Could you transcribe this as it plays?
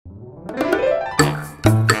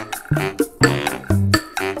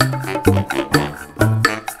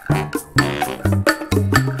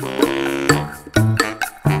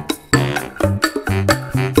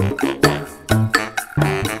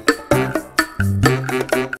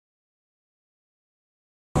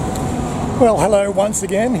Well, hello once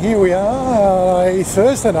again. Here we are, a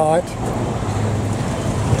Thursday night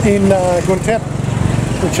in Guntep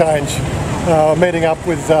for a change. Meeting up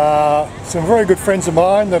with some very good friends of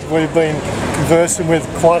mine that we've been conversing with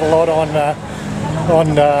quite a lot on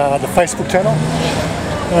the Facebook channel.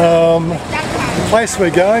 The place we're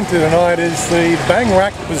going to tonight is the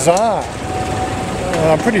Bangrak Bazaar.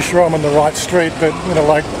 I'm pretty sure I'm on the right street, but you know,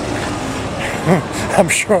 like I'm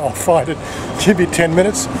sure I'll find it. Give me 10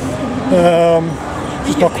 minutes.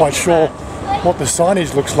 Just not quite sure what the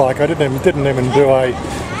signage looks like. I didn't even do a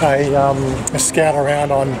scout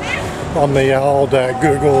around on the old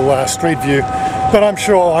Google Street View, but I'm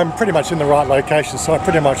sure I'm pretty much in the right location, so I'm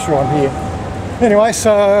pretty much sure I'm here. Anyway,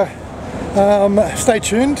 so stay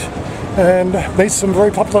tuned and meet some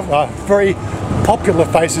very popular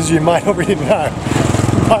faces you might already know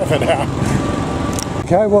by now.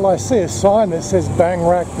 Okay, well, I see a sign that says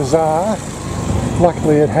Bangrak Bazaar.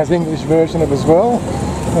 Luckily it has English version of it as well.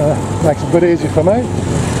 Makes it a bit easier for me.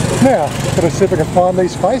 Now, got to see if I can find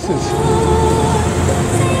these faces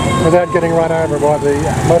without getting run over by the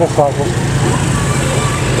motorcycle.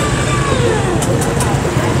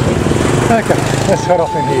 Okay, let's head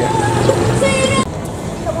off in here.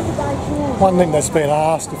 One thing that's been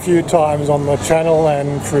asked a few times on the channel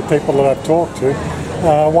and through people that I've talked to,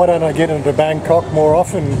 why don't I get into Bangkok more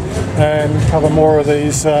often and cover more of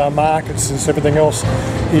these markets and everything else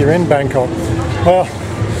here in Bangkok? Well,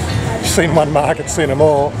 I've seen one market, seen them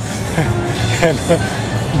all, and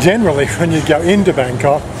generally when you go into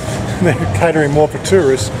Bangkok, they're catering more for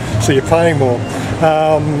tourists, so you're paying more.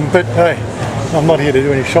 But hey, I'm not here to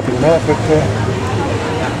do any shopping tonight, but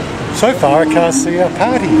so far I can't see a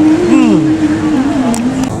party.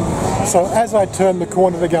 So as I turned the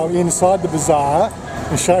corner to go inside the bazaar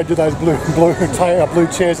and showed you those blue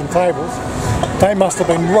chairs and tables, they must have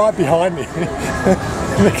been right behind me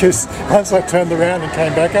because once I turned around and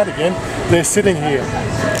came back out again, they're sitting here.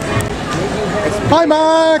 Hi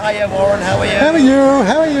Mark! Hiya Warren, how are you? How are you?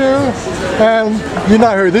 How are you? You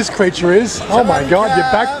know who this creature is. Oh my God, you're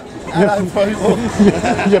back.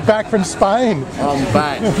 You're back from Spain. I'm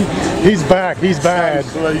back. He's back, he's bad.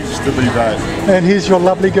 So pleased to be back. And here's your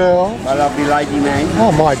lovely girl. My lovely lady man.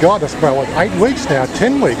 Oh my God, that's about what, 8 weeks now,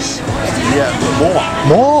 10 weeks? Yeah, more.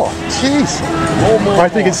 More? Jeez. More. I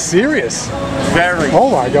think it's serious. Very. Oh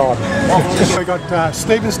my God. We got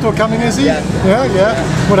Stephen still coming, is he? Yeah. Yeah.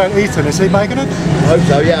 What about Ethan? Is he making it? I hope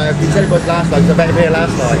so, yeah. You said it was last night, so I better be here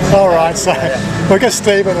last night. All right, so we'll get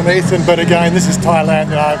Stephen and Ethan, but again, this is Thailand,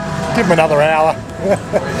 you know. Give them another hour.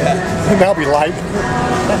 And they'll be late.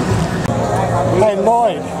 Hey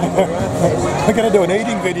Lloyd, we're going to do an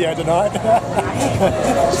eating video tonight.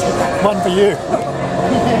 One for you.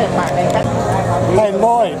 Hey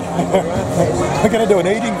Lloyd, we're going to do an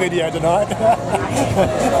eating video tonight.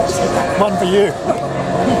 One for you.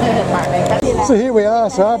 So here we are.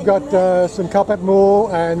 So I've got some kapat moo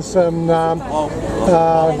and some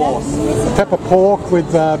pepper pork with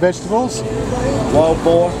vegetables. Wild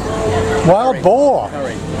boar. Wild boar.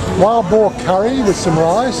 Curry. Wild boar curry with some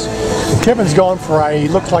rice. Kevin's gone for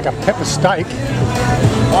looks like a pepper steak.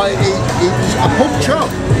 It's a pork chop.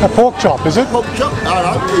 A pork chop, is it? Pork chop?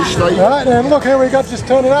 No, it's Steve. Right, and look who we got just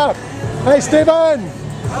turning up. Hey Stephen!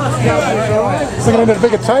 Looking at a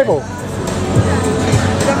bigger table.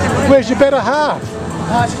 Where's your better half?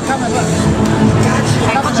 She's coming, look.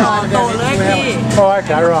 Oh,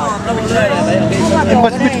 okay, right. And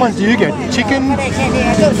which one do you get? Chicken?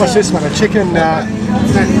 What's this one? A chicken? Guy.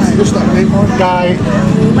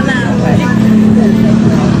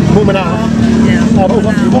 Mumanao.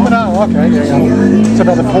 Mumanao, okay, yeah. It's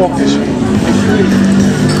another pork dish.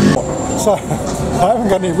 So, I haven't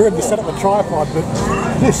got any room to set up a tripod, but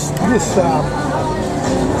this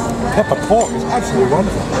pepper pork is absolutely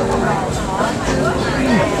wonderful.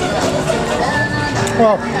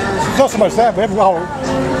 Well, it's not so much that, we have a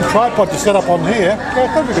tripod to set up on here. Yeah, I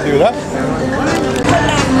think we could do that.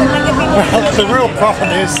 Well, the real problem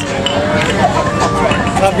is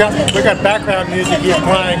we've got background music here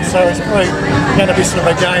playing, so it's probably going to be sort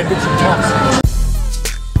of a game, bits and tops.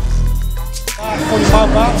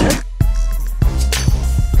 45 bucks.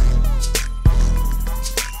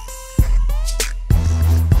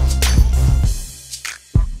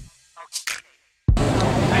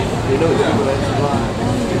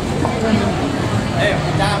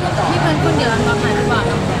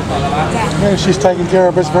 Yeah, she's taking care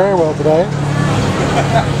of us very well today.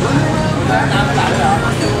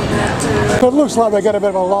 But it looks like we've got a bit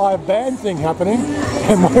of a live band thing happening.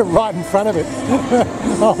 and we're right in front of it.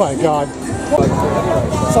 Oh my God.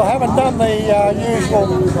 So I haven't done the usual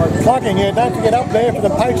plugging here. Don't forget up there for the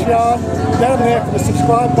Patreon, down there for the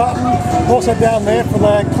subscribe button, also down there for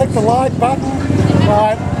the click the like button.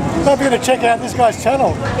 Right. Don't forget to check out this guy's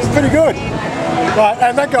channel. It's pretty good. Right,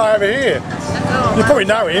 and that guy over here, you probably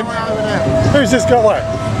know him. Who's this guy?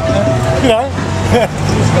 You know,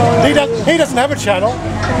 he doesn't have a channel.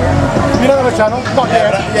 You don't have a channel? Not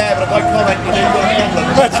yet. Yeah, but if I comment, you do got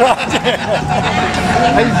England. That's right.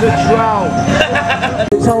 He's a troll.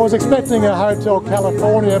 So I was expecting a Hotel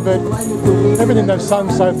California, but everything they've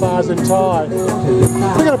sung so far is in Thai.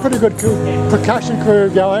 We've got a pretty good percussion crew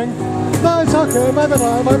going. No, it's okay, maybe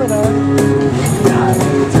not, maybe not.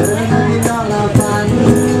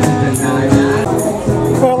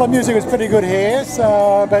 Well, the music was pretty good here,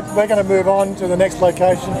 so, but we're going to move on to the next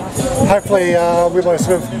location. Hopefully we will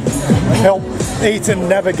sort of help Ethan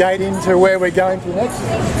navigate into where we're going to next.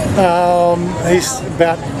 He's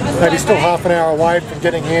about maybe still half an hour away from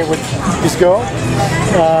getting here with his girl.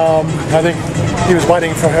 I think he was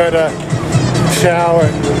waiting for her to shower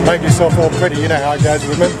and make herself all pretty. You know how it goes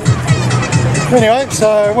with women. Anyway,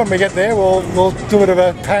 so when we get there, we'll do a bit of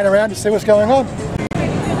a pan around to see what's going on.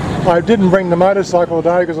 I didn't bring the motorcycle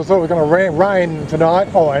today because I thought it was going to rain tonight.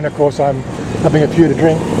 Oh, and of course I'm having a few to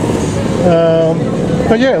drink.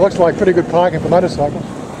 But yeah, it looks like pretty good parking for motorcycles.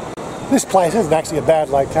 This place isn't actually a bad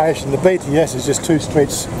location. The BTS is just 2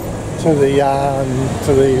 streets to the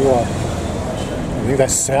what? I think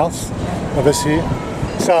that's south of us here.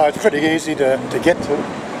 So it's pretty easy to get to.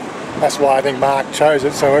 That's why I think Mark chose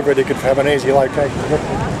it, so everybody could have an easy location to get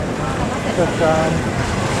to. But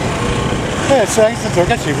yeah, it's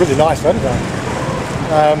actually really nice weather though.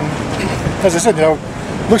 As I said, you know,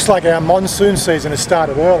 looks like our monsoon season has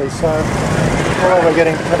started early, so although we're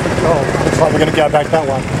getting looks like we're going to go back that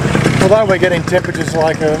one. Although we're getting temperatures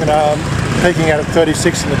like you know, peaking out at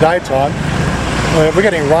 36 in the daytime, we're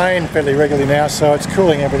getting rain fairly regularly now, so it's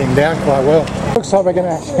cooling everything down quite well. Looks like we're going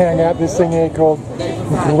to hang out this thing here called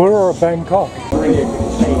Bazaar Bangkok.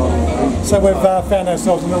 So we've found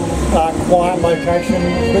ourselves a little quiet location,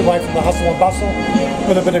 a bit away from the hustle and bustle,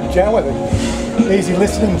 with a bit of jazz, with it. Easy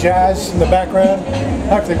listening jazz in the background.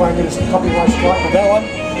 Hopefully won't get us a copyright strike with that one.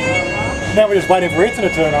 Now we're just waiting for Ethan to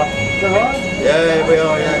turn up. Is that right? Yeah, we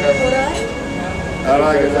are, yeah. I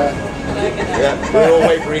like it. Yeah, we're all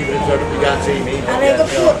waiting for Ethan to turn up, you can't see me. And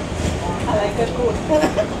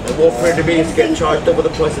what for the beers to get charged double the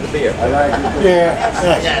price of the beer. Yeah.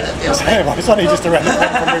 It's only just around the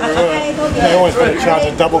corner from where we were. They always want to charge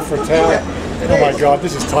a double for a towel. Oh my God,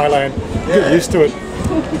 this is Thailand. Get used to it.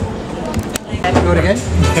 Do it again?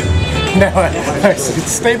 No,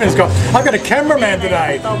 Stephen's got. I've got a cameraman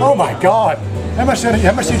today. Oh my God. How much do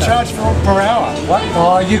you charge per hour? What?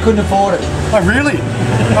 Oh, you couldn't afford it. Oh really?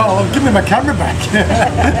 Oh, give me my camera back.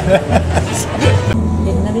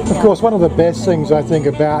 Of course, one of the best things I think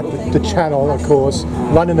about the channel, of course,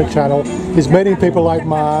 running the channel, is meeting people like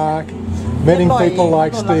Mark, meeting people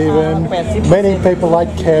like Stephen, meeting people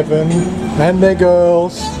like Kevin and their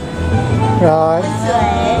girls.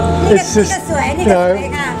 It's just, you know,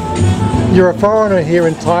 you're a foreigner here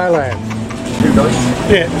in Thailand.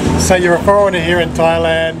 Yeah, so you're a foreigner here in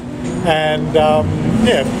Thailand, and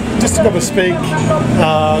yeah, just to be able to speak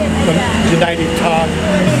your native tongue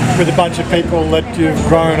with a bunch of people that you've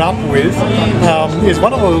grown up with is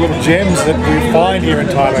one of the little gems that we find here in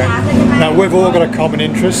Thailand. Now we've all got a common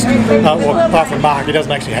interest. Well, apart from Mark, he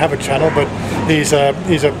doesn't actually have a channel, but he's a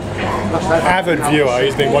avid viewer.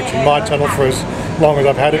 He's been watching my channel for as long as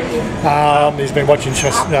I've had it. He's been watching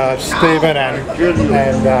Stephen and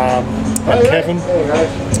Kevin.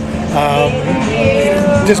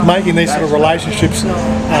 Just making these sort of relationships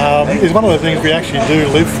is one of the things we actually do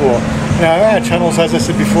live for. Now, our channels, as I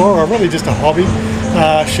said before, are really just a hobby,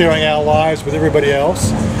 sharing our lives with everybody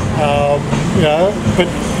else. You know, but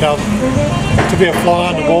you know, to be a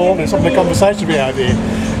fly on the wall and some of the conversations we have here,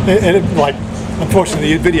 like,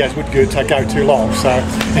 unfortunately the videos would go too long, so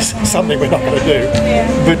it's something we're not going to do.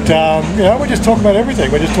 But you know, we just talk about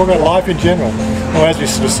everything. We just talk about life in general, or as we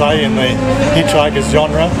sort of say in the hitchhiker's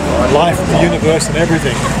genre, life, the universe, and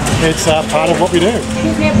everything. It's part of what we do.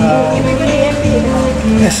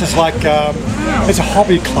 This is like it's a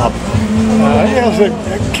hobby club. Yeah, so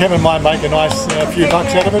Kevin might make a nice few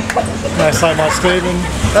bucks out of it. So might Stephen.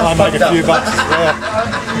 I make a few bucks as well.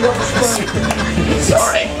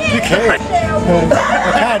 Sorry. You can.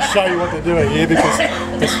 I can't show you what they're doing here because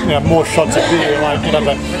there's, you know, more shots of beer. Like, you know,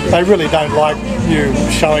 they really don't like you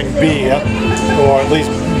showing beer, or at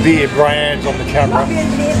least beer brands on the camera.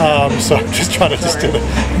 So I'm just trying to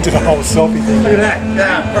do the whole selfie thing. Look at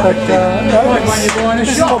that. But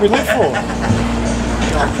this is what we live for.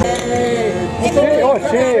 Oh,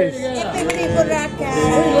 cheers.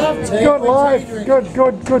 Good life,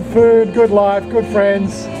 good food, good life, good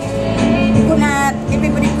friends. Good heart,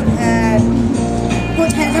 everybody good heart.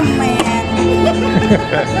 Good handsome man.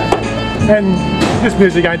 And this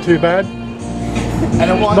music ain't too bad.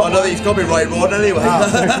 And a white, I know he's copyright Rod anyway.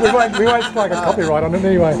 we won't strike a copyright on it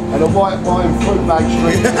anyway. And a white wine fruit bag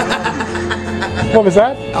drink. What was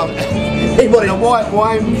that? He wanted a white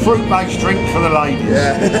wine fruit bag drink for the ladies.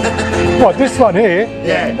 Yeah. What, this one here?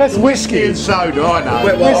 Yeah. That's whiskey and soda, I know.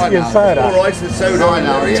 Whiskey and soda. All ice and soda. I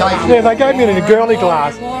know. Yeah, they gave me it in a girly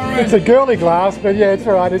glass. It's a girly glass, but yeah, it's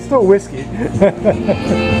alright, it's still whiskey.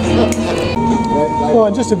 Well,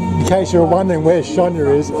 and just in case you're wondering where Sonia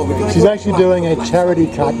is, she's actually doing a charity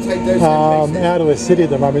cut out of the city at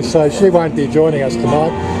the moment, so she won't be joining us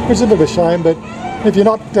tonight, which is a bit of a shame, but if you're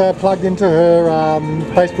not plugged into her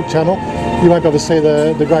Facebook channel, you won't be able to see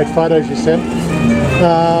the great photos she sent.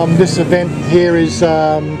 This event here is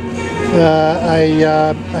a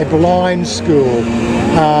blind school,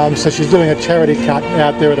 so she's doing a charity cut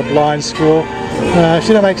out there at a blind school.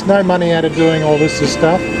 She makes no money out of doing all this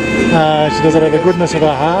stuff. She does it out of the goodness of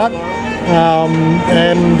her heart,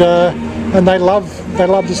 and they love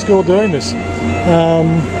the school doing this.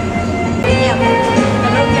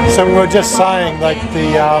 So we were just saying, like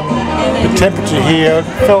the temperature here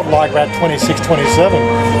felt like about 26, 27.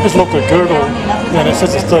 Just looked at Google and it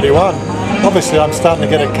says it's 31. Obviously, I'm starting to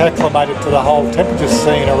get acclimated to the whole temperature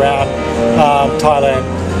scene around Thailand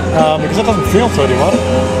because it doesn't feel 31.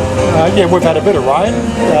 Yeah, we've had a bit of rain,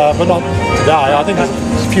 but not today. I think there's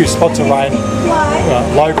a few spots of rain,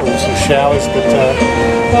 locals, showers, but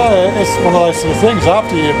it's one of those sort of things.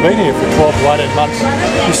 After you've been here for 12 to 18 months,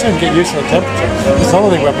 you soon get used to the temperature. It's another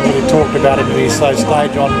thing we haven't really talked about at any stage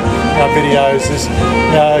on our videos is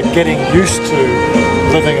getting used to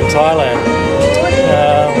living in Thailand.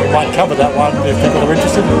 We might cover that one if people are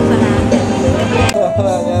interested.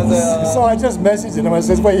 So I just messaged him and I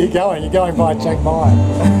says, "Where are you going? You're going via Chiang Mai."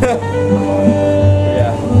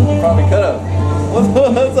 Yeah, probably could have.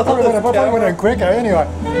 Probably went in quicker anyway.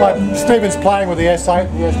 Like Stephen's playing with the S8,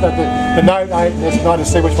 the Note 8, the S9 to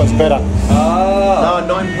see which one's better. No,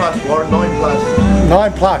 9 plus, Warren, 9 plus.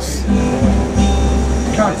 9 plus.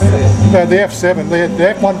 Can't see it. No, the F7, the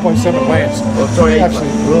F1.7 lens. Oh, sorry, Actually,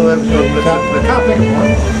 Can't pick it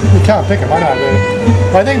one. you can't pick them, I know.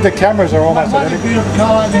 I think the cameras are almost One identical. beautiful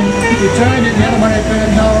colour, and then you turn it, the other one a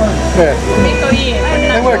better colour. Yeah.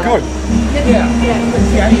 They work good. Yeah.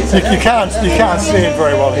 You can't see it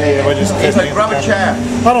very well here. We're just He's testing like, grab a it. chair.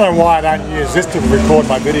 I don't know why I don't use this to record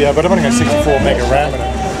my video, but I've only got 64 mega RAM in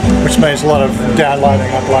it, which means a lot of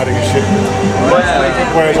downloading, uploading and shit.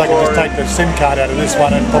 Whereas I can just take the SIM card out of this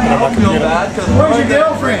one and pop it on my computer. Where's your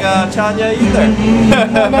girlfriend? Chanya either.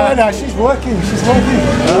 No, she's working.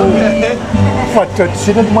 Okay. What,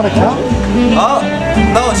 she didn't want to come? Oh,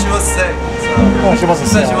 no, she was sick. Oh, she wasn't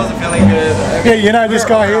She said sick. she wasn't feeling good. Yeah, you know this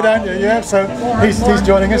guy here, don't you? Yeah, so he's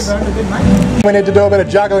joining us. We need to do a bit of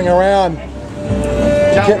juggling around.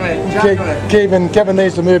 Kevin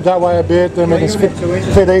needs to move that way a bit, then we can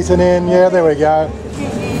fit Ethan in. Yeah, there we go.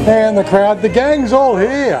 And the crowd, the gang's all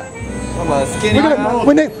here. Come on, skinny.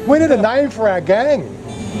 We need a name for our gang.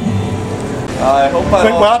 I hope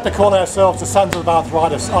We'll have to call ourselves the Sons of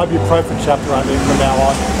Arthritis Ibuprofen chapter only from now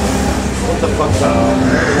on. What the fuck's that?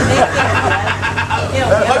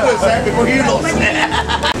 I was saying before you lost it.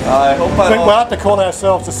 I hope We'll have to call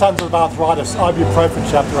ourselves the Sons of Arthritis Ibuprofen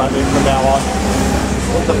chapter only from now on.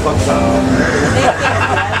 What the fuck's that?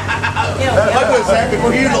 I was saying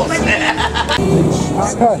before you lost it.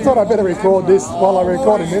 So I thought I'd better record this while I'm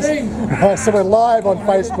recording this. So we're live on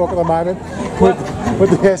Facebook at the moment with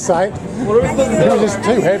the S8. It was just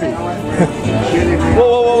too heavy.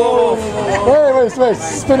 Whoa. We're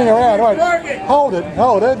spinning around. Wait, hold it.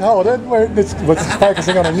 It's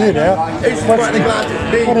focusing on you now. What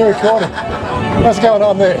are you recording? What's going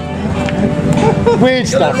on there? Weird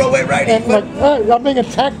stuff. And like, oh, I'm being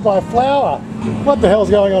attacked by a flower. What the hell's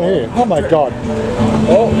going on here? Oh my god.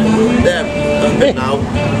 Oh, there. Now.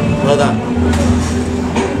 Well done.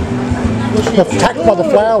 Attacked by the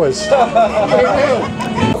flowers.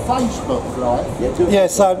 Facebook, right? Yeah,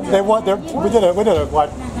 so we did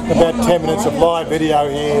about 10 minutes of live video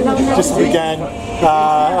here, just began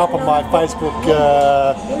up on my Facebook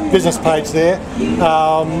business page there. You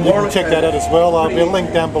can check that out as well. There'll be a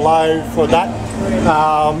link down below for that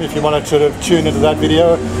if you want to sort of tune into that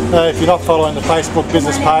video. If you're not following the Facebook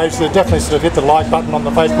business page, then definitely sort of hit the like button on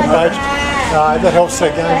the Facebook page. That helps her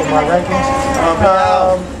gain in my rankings.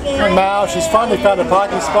 Meow, she's finally found a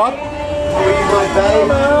parking spot.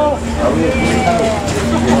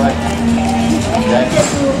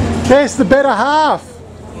 There's the better half.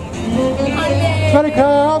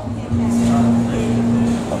 Buttercup.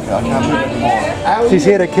 She's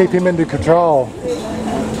here to keep him under control.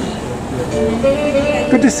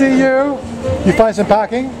 Good to see you. You find some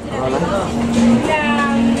parking?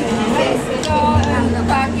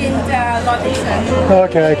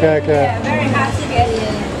 Okay. Yeah, very hard to get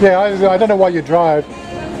in. Yeah, I don't know why you drive.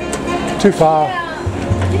 Too far.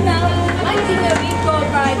 Well, you know, I think we go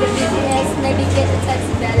by the BTS, maybe get the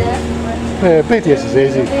taxi better. Yeah, BTS is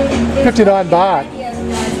easy. 59 baht. Yes,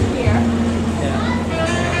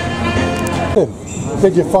 here.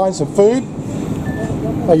 Did you find some food?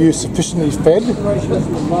 Are you sufficiently fed?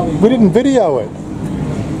 We didn't video it.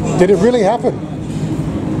 Did it really happen?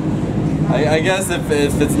 I guess if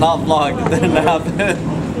it's not vlogged, it didn't happen.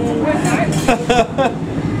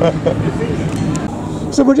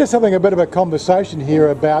 So we're just having a bit of a conversation here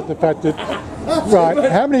about the fact that, right,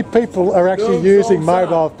 how many people are actually using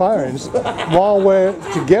mobile phones while we're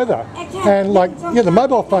together? And like, yeah, the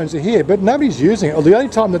mobile phones are here, but nobody's using it. Or the only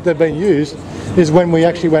time that they've been used is when we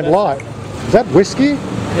actually went live. Is that whiskey?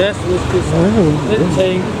 Yes, whiskey.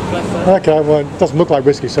 Okay, well, it doesn't look like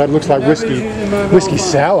whiskey, so it looks like whiskey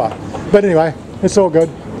sour. But anyway, it's all good.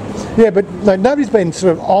 Yeah, but like, nobody's been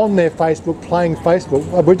sort of on their Facebook, playing Facebook.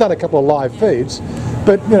 We've done a couple of live feeds,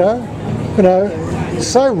 but you know,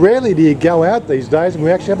 so rarely do you go out these days and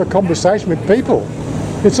we actually have a conversation with people.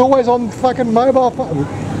 It's always on fucking mobile phone.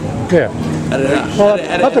 Yeah. Well, I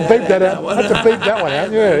have to beep that out. I have to beep that one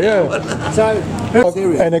out. Yeah. So,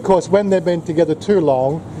 and of course, when they've been together too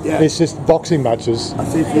long, it's just boxing matches. I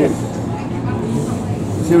see this.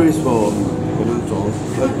 Series 4.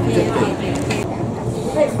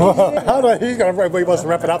 He's going to, he wants to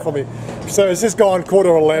wrap it up for me. So it's just gone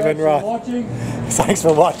 11:15, right? Thanks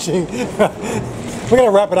for watching. We're going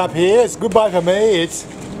to wrap it up here. It's goodbye for me. It's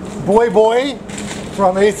boy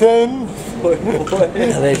from Ethan.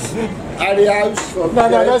 Adios. No,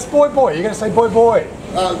 that's boy. You're going to say boy. Boy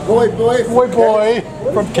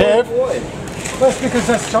From Kev. That's because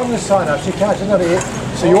that's Sonia's sign up. She's not here.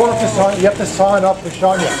 So you all have to sign. You have to sign up for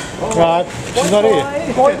Sonia. Right? She's not here.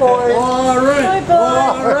 Boy.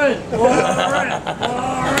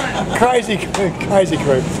 Crazy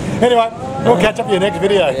crew. Anyway, we'll catch up in your next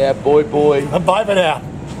video. Yeah, boy. Bye for now.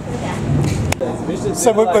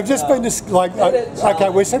 So we've just been just like, okay,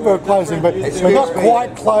 we said we were closing, but we're not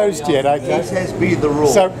quite closed yet, okay? It says be the rule.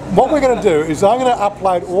 So what we're going to do is I'm going to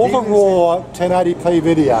upload all the raw 1080p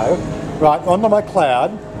video, right, onto my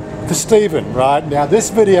cloud for Stephen, right? Now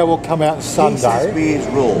this video will come out Sunday. Be his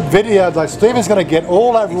rule. Video, like Stephen's going to get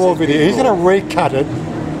all that raw video. He's going to recut it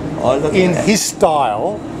in his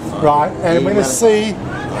style, right? And we're going to see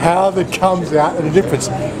how that comes out and the difference,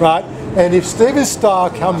 right? And if Stephen's style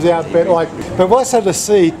comes out better, but we'll also have to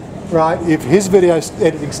see, right, if his video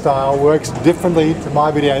editing style works differently to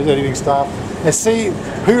my video editing style, and see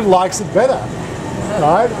who likes it better,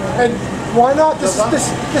 right? And why not? This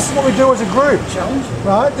is what we do as a group,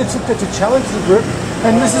 right? It's a challenge as a group,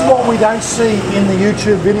 and this is what we don't see in the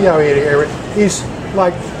YouTube video area. Is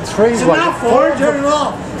like turn it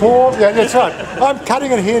off. Four, yeah, that's right. I'm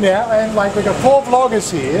cutting it here now, and like we've got 4 vloggers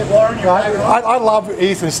here. Right? I love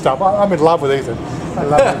Ethan's stuff. I'm in love with Ethan. I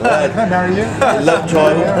love it. Can I marry you? I love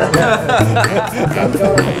China.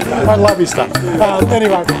 I love his stuff.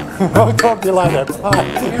 Anyway, I'll talk to you later.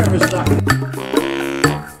 Bye.